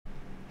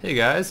Hey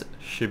guys,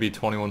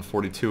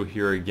 Shibby2142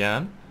 here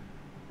again.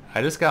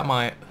 I just got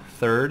my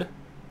third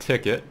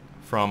ticket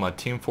from a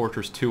Team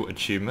Fortress 2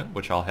 achievement,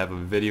 which I'll have a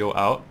video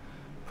out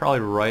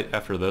probably right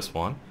after this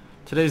one.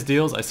 Today's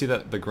deals, I see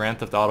that the Grand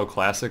Theft Auto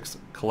Classics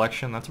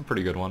collection, that's a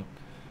pretty good one.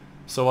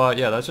 So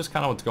yeah, that's just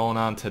kind of what's going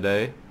on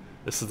today.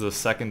 This is the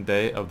second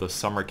day of the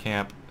Summer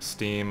Camp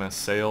Steam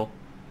sale.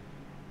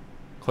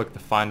 Click to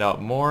find out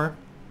more.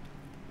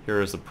 Here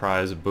is the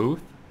prize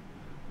booth.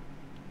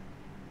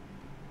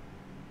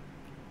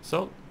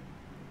 So,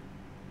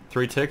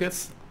 3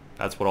 tickets,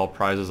 that's what all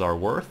prizes are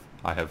worth.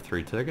 I have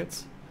 3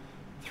 tickets.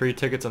 3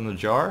 tickets in the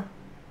jar.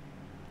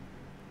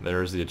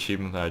 There's the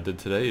achievement that I did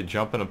today. You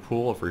jump in a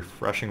pool of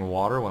refreshing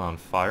water when on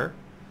fire.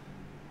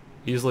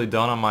 Easily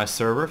done on my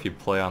server if you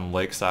play on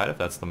Lakeside, if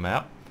that's the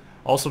map.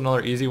 Also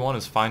another easy one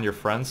is find your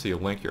friends, so you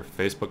link your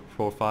Facebook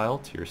profile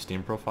to your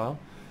Steam profile.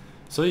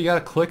 So you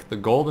gotta click the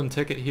golden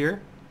ticket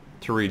here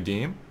to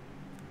redeem.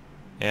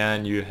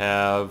 And you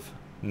have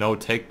no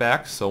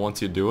takebacks, so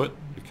once you do it,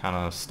 you're kind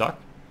of stuck.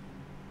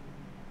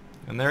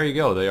 And there you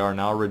go, they are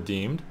now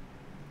redeemed.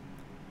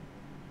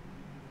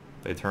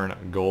 They turn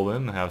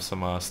golden, have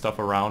some stuff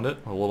around it,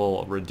 a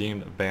little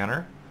redeemed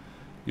banner.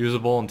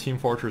 Usable in Team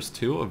Fortress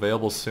 2,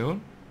 available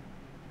soon.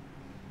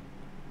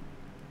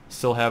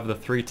 Still have the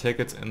 3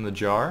 tickets in the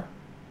jar.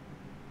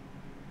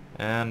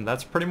 And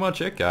that's pretty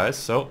much it, guys.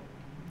 So,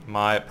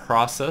 my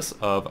process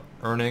of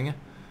earning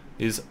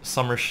these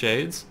summer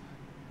shades.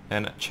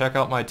 And check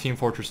out my Team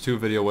Fortress 2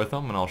 video with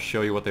them, and I'll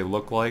show you what they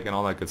look like and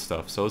all that good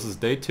stuff. So this is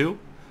day 2,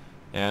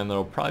 and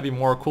there'll probably be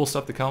more cool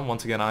stuff to come.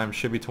 Once again, I'm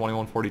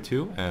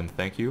Shibby2142, and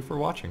thank you for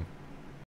watching.